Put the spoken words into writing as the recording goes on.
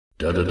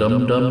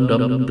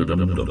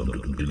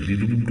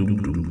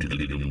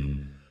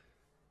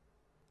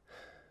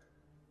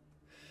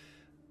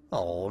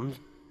Oh,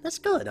 that's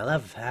good. I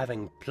love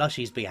having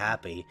plushies be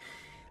happy.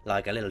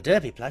 Like a little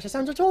derpy plush, it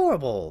sounds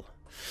adorable.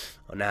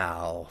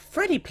 Now,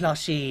 Freddy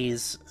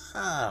plushies,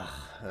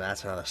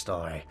 that's another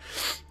story.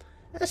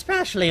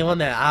 Especially when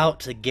they're out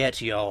to get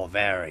your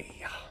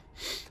very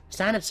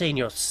sanity in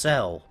your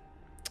cell.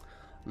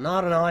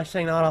 Not a nice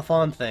thing, not a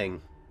fun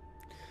thing.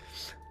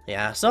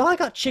 Yeah, so I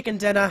got chicken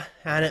dinner,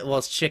 and it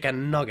was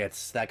chicken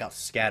nuggets that got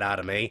scared out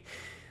of me.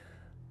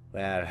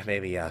 Well,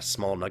 maybe a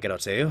small nugget or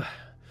two.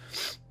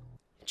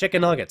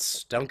 Chicken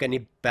nuggets. Don't get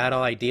any bad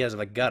ideas of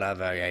a gutter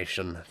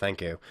variation.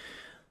 Thank you.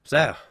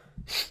 So,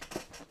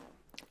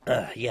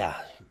 yeah,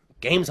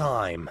 game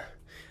time.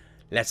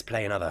 Let's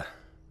play another.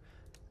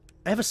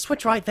 I have a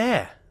switch right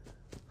there.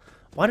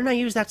 Why don't I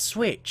use that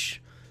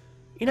switch?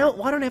 You know,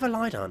 why don't I have a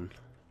light on?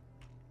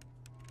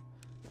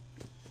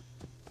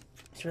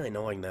 It's really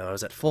annoying though. I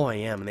was at 4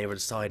 AM and they were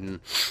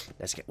deciding,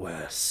 let's get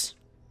worse.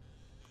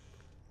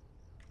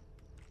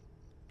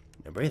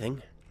 No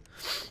breathing.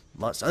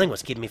 Well, something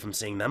was keeping me from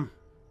seeing them.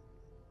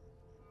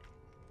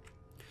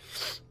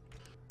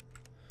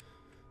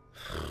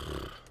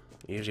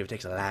 Usually it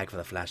takes a lag for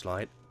the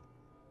flashlight.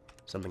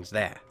 Something's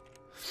there.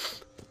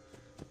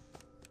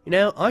 You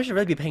know, I should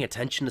really be paying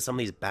attention to some of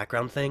these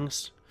background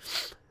things.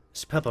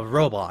 This purple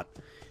robot.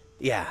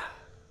 Yeah.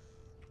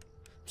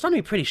 I'm starting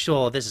to be pretty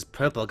sure this is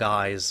purple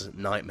guy's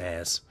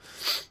nightmares.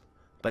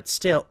 But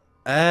still...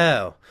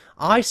 Oh.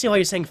 I see why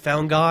you're saying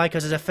phone guy,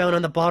 because there's a phone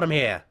on the bottom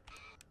here.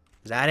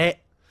 Is that it?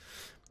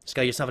 Just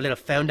got yourself a little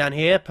phone down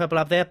here, purple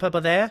up there, purple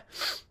there.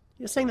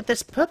 You're saying that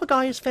this purple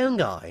guy is phone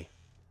guy.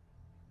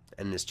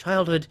 And his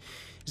childhood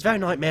is very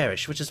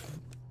nightmarish, which is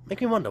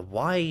making me wonder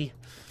why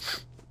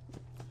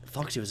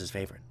Foxy was his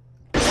favorite.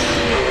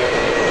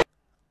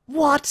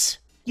 What?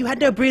 You had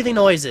no breathing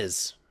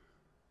noises!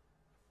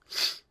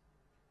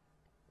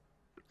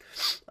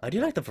 I do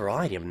like the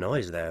variety of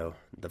noise, though.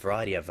 The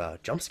variety of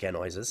jump scare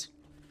noises.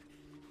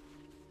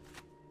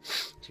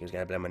 She's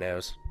gonna blow my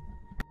nose.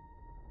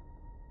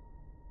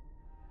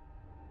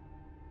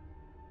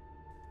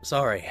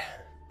 Sorry.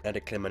 I had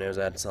to clean my nose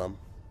out some.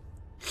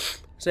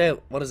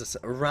 So, what is this?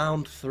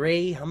 Round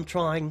 3? I'm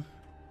trying.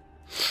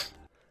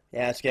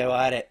 Yeah, let's go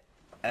at it.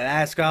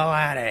 Let's go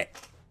at it.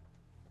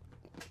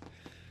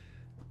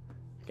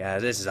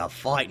 Guys, this is a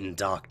fighting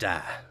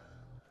doctor.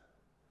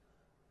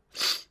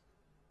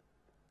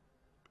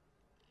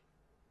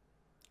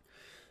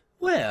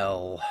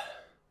 Well,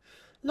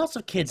 lots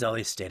of kids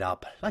always stayed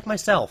up, like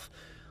myself.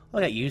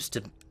 I got used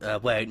to,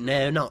 wait,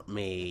 no, not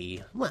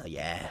me. Well,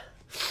 yeah.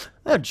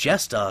 Well,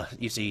 Jester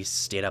usually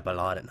stayed up a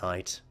lot at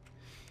night.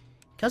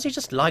 Because he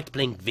just liked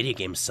playing video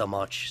games so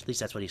much. At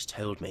least that's what he's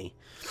told me.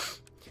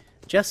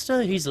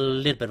 Jester, he's a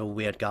little bit of a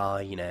weird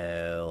guy, you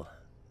know.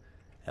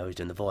 Always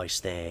doing the voice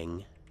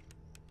thing.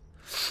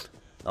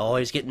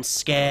 Always getting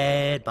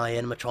scared by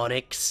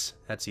animatronics.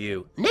 That's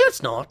you. No,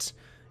 it's not.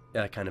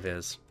 Yeah, it kind of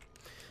is.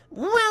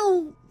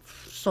 Well,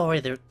 sorry,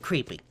 they're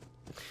creepy.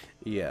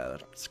 Yeah,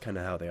 that's kind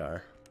of how they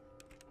are.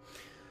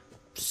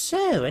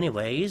 So,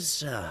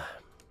 anyways,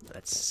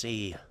 let's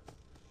see.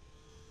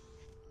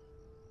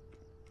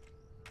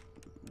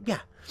 Yeah,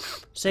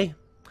 see?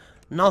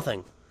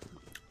 Nothing.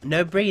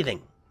 No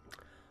breathing.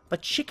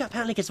 But Chica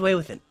apparently gets away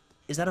with it.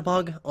 Is that a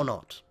bug or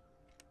not?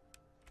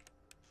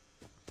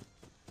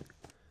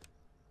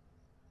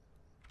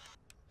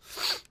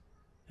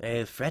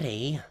 Oh,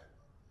 Freddy.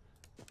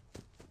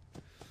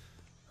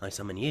 I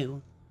summon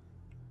you.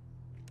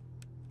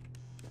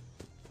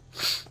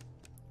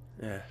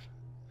 Yeah.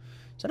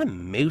 Is that a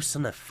moose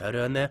on the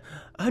photo in there?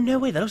 Oh, no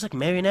way, that looks like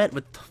marionette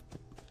with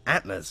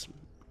antlers.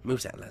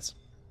 Moose antlers.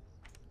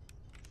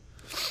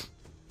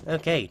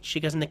 Okay,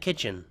 Chica's in the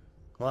kitchen.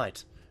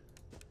 Right.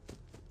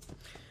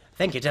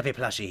 Thank you, Debbie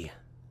Plushie.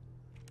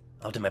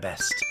 I'll do my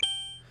best.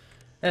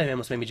 Oh, you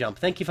almost made me jump.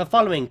 Thank you for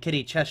following,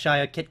 Kitty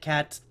Cheshire Kit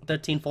Kat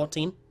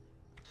 1314.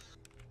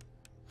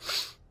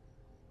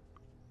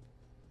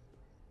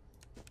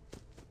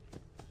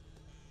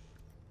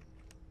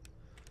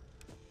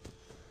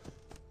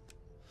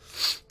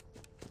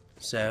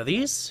 So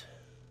these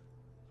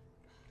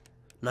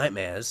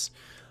nightmares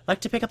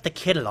like to pick up the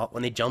kid a lot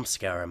when they jump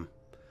scare him.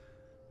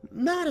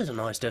 That is a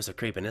nice dose of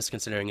creepiness,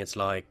 considering it's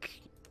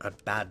like a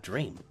bad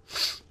dream.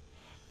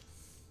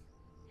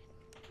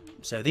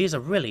 So these are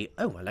really...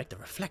 Oh, I like the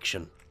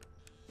reflection.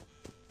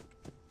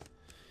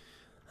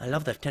 I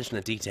love the attention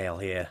to detail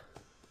here.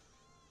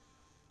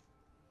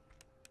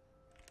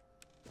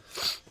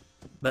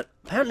 But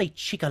apparently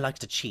Chica likes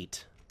to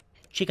cheat.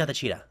 Chica the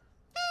cheetah.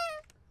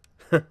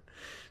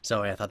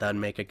 Sorry, I thought that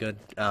would make a good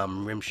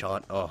rim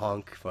shot or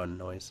honk for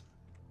noise.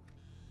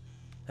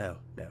 Oh,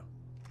 no.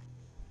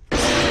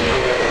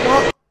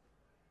 What?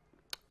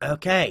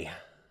 Okay.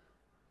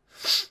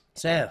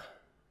 So.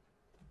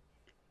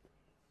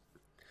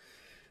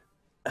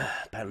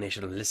 Apparently I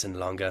should have listened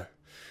longer.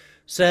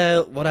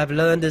 So, what I've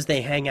learned is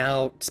they hang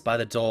out by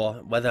the door,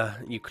 whether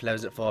you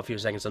close it for a few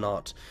seconds or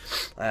not.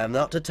 I have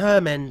not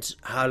determined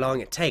how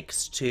long it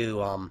takes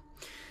to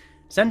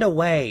Send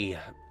away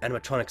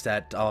animatronics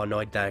that are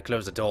annoyed that I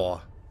close the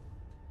door.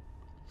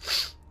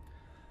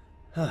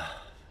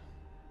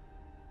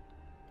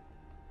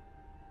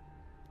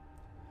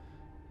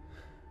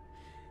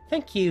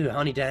 Thank you,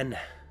 Honeyden.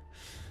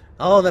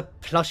 All the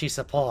plushie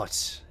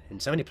support.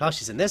 And so many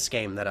plushies in this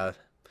game that are...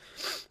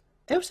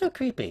 It was so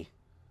creepy.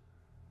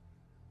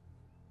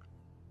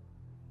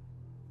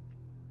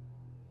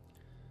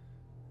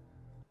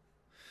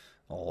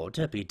 Oh,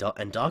 Debbie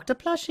and Dr.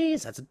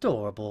 Plushies? That's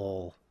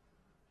adorable.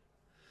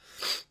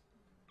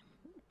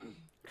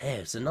 Hey,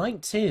 it's a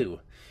night too.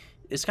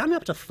 It's got me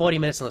up to 40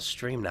 minutes on the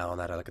stream now,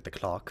 that I look at the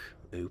clock.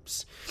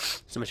 Oops.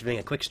 So much for being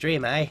a quick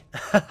stream, eh?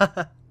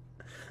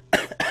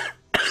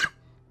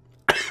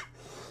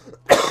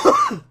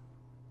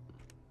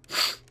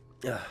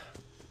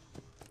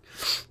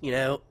 You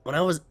know, when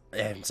I was...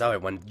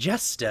 when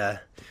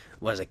Jester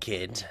was a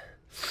kid,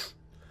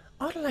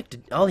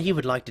 all he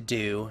would like to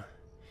do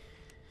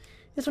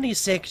is when he's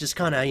sick, just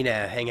kind of, you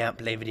know, hang out,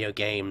 play video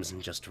games,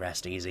 and just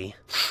rest easy.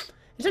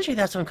 Essentially,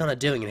 that's what I'm kind of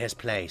doing in his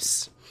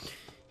place.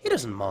 He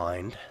doesn't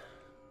mind.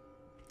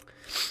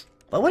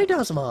 But what he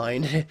does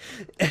mind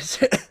is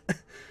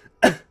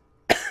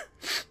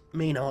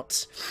me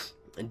not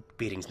and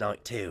beatings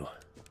night too.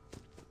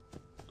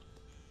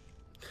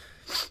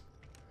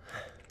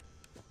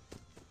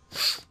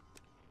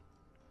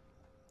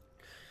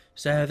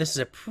 So this is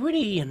a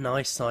pretty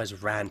nice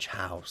sized ranch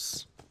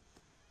house.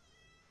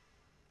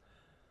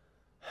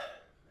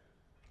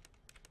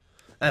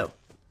 Oh,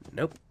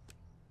 nope.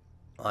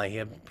 I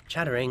hear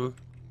chattering.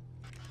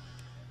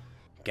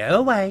 Go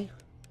away,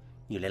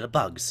 you little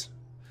bugs.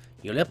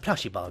 You little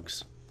plushy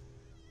bugs.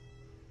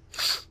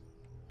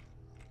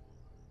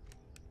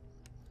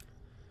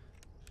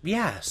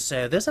 Yeah,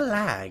 so there's a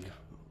lag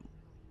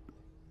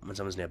when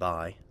someone's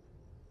nearby.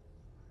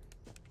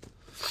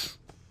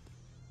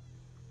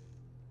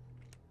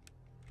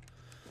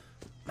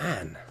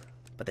 Man,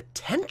 but the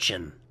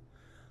tension.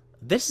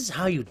 This is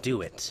how you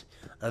do it.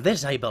 This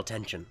is how you build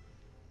tension.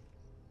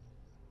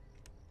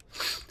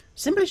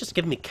 Simply just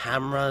giving me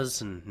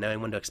cameras and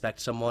knowing when to expect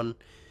someone.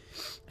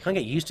 I can't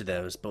get used to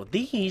those, but with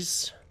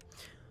these,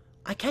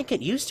 I can't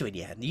get used to it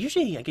yet.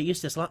 Usually I get used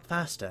to this a lot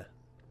faster.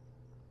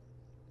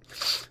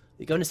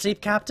 You going to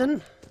sleep,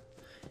 Captain?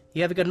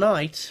 You have a good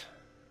night.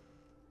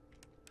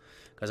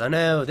 Because I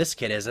know this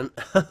kid isn't.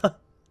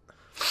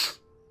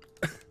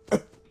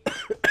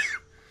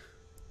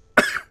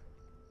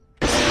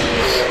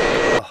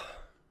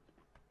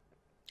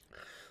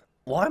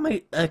 Why am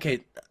I...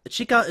 Okay,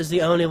 Chica is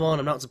the only one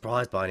I'm not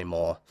surprised by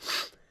anymore.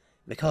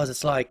 Because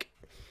it's like,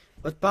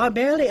 with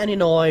barely any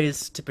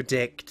noise to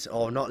predict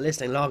or not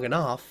listening long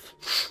enough,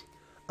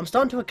 I'm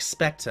starting to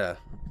expect her.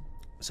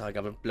 So I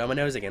gotta blow my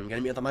nose again. I'm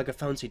gonna mute the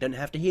microphone so you don't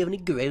have to hear any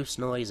gross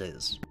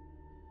noises.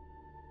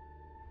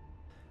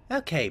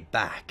 Okay,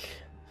 back.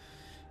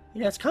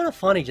 You know, it's kind of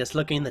funny just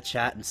looking in the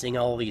chat and seeing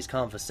all these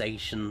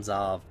conversations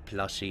of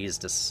plushies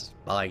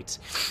despite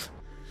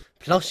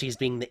plushies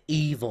being the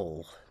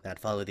evil that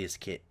follow this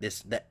kid.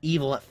 The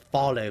evil that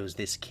follows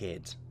this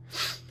kid.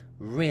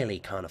 Really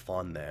kind of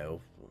fun though.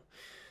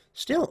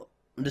 Still,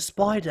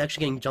 despite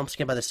actually getting jump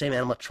scared by the same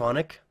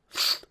animatronic,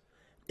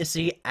 it's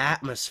the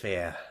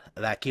atmosphere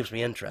that keeps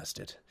me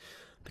interested.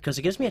 Because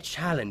it gives me a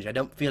challenge. I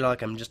don't feel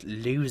like I'm just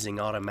losing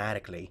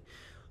automatically.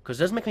 Because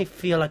it doesn't make me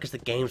feel like it's the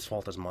game's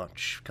fault as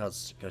much.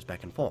 Because it goes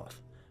back and forth.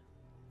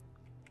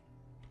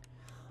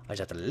 I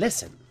just have to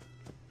listen.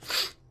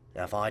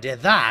 Now, if I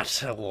did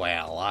that,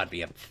 well, I'd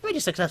be a pretty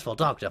successful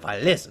doctor if I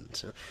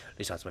listened. At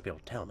least that's what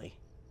people tell me.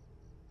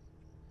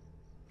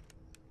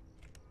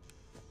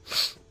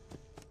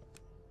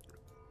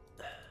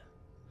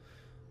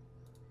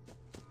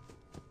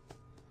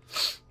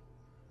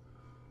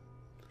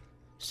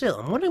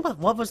 Still, I'm wondering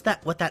what was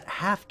that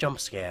half jump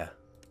scare?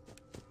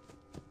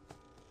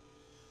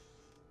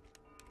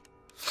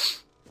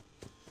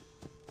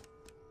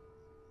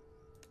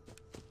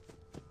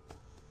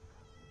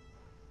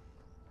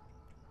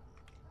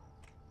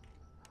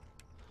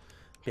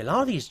 A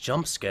lot of these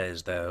jump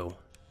scares, though,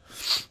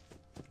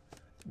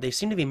 they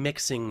seem to be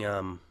mixing,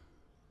 Oh,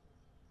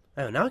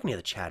 now I can hear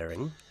the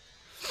chattering.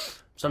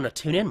 So I'm gonna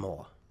tune in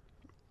more.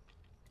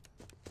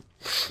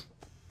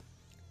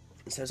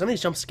 So some of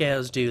these jump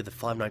scares do the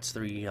Five Nights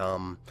 3,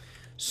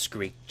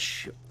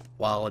 screech,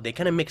 while they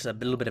kind of mix a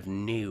little bit of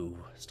new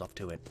stuff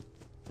to it.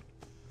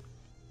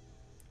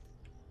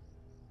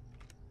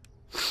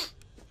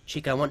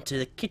 Chica went to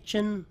the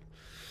kitchen.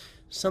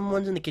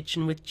 Someone's in the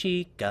kitchen with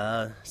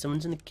Chica.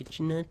 Someone's in the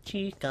kitchen with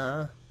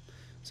Chica.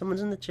 Someone's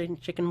in the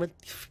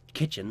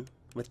kitchen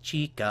with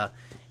Chica.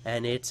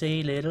 And it's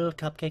a little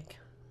cupcake.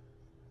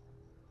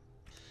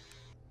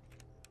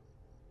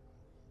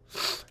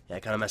 Yeah, I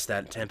kind of messed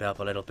that tempo up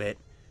a little bit.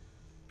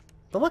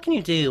 But what can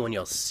you do when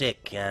you're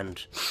sick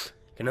and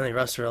can only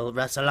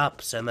wrestle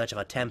up so much of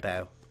a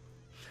tempo?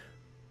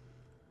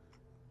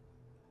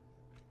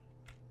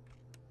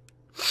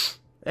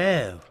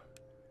 Oh.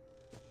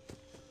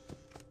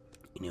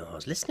 You knew I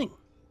was listening.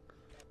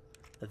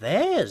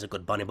 There's a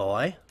good bunny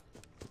boy.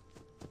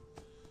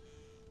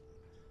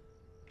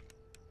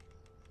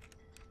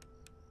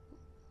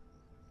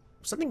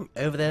 Something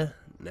over there?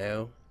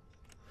 No.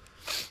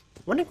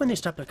 Wondering when they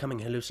stop becoming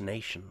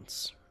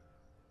hallucinations.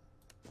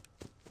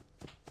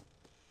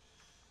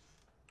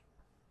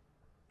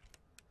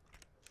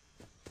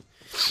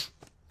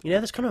 You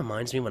know, this kind of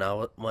reminds me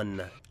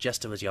when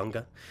Jester was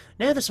younger.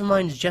 No, this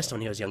reminds Jester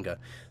when he was younger.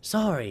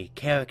 Sorry,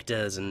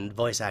 characters and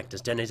voice actors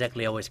don't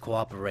exactly always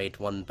cooperate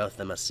when both of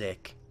them are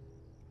sick.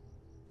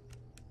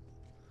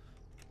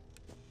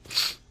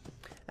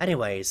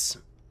 Anyways,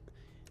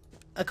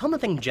 a common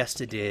thing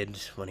Jester did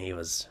when he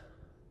was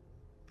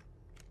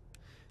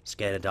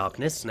scared of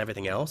darkness and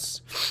everything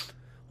else,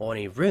 or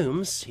any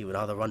rooms, he would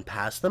either run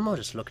past them or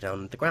just look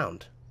down at the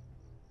ground.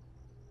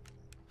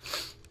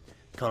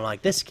 Kind of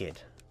like this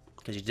kid.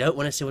 Because you don't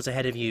want to see what's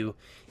ahead of you,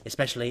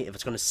 especially if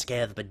it's going to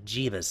scare the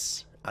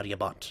bejeebus out of your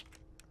butt.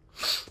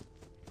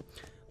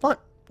 But,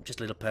 just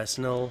a little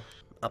personal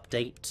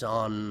update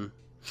on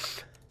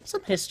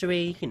some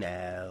history, you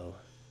know.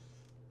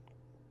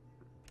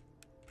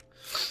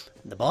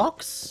 The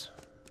box?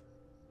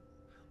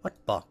 What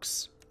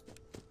box?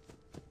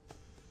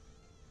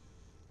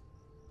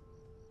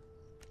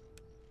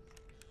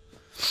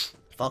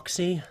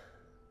 Foxy,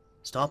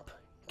 stop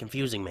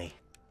confusing me.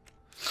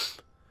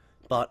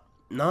 But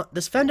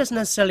this phone doesn't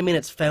necessarily mean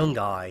it's phone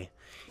guy.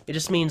 It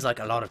just means, like,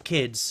 a lot of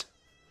kids,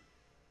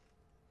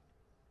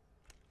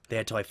 they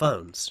had toy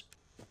phones.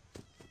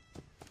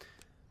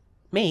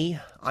 Me,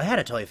 I had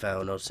a toy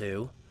phone or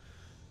two.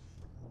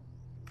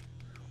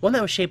 One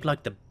that was shaped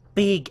like the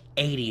big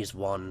 80s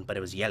one, but it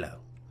was yellow.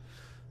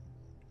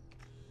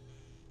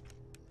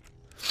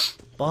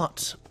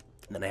 But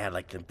then I had,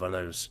 like, one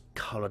of those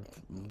colored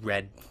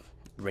red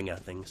ringer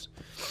things.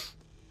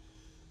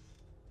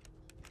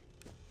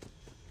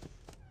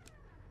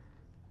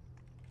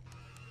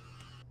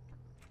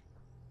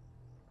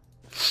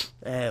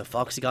 Oh,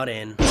 Foxy got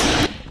in.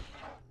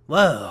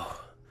 Whoa.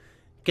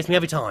 Gets me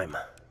every time.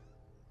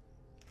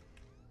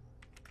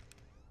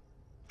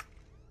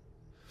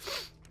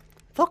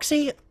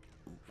 Foxy,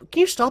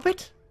 can you stop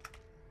it?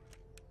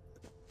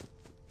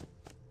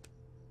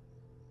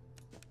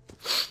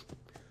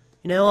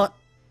 You know what?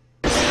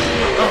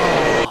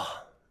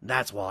 Oh,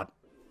 that's what.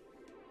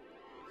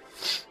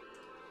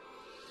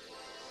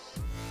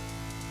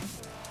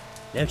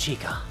 No,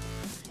 Chica.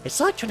 It's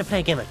like trying to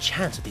play a game of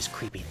chance with these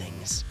creepy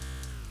things.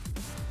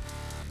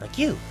 Like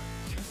you.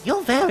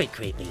 You're very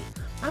creepy.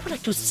 I would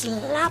like to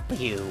slap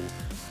you.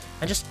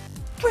 And just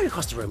throw it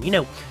across the room.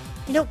 You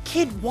know,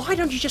 kid, why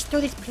don't you just throw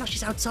these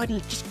plushies outside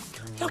and just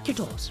lock your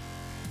doors?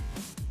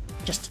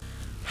 Just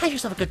have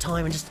yourself a good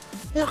time and just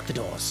lock the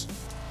doors.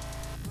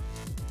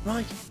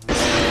 Right?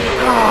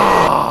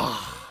 Ah!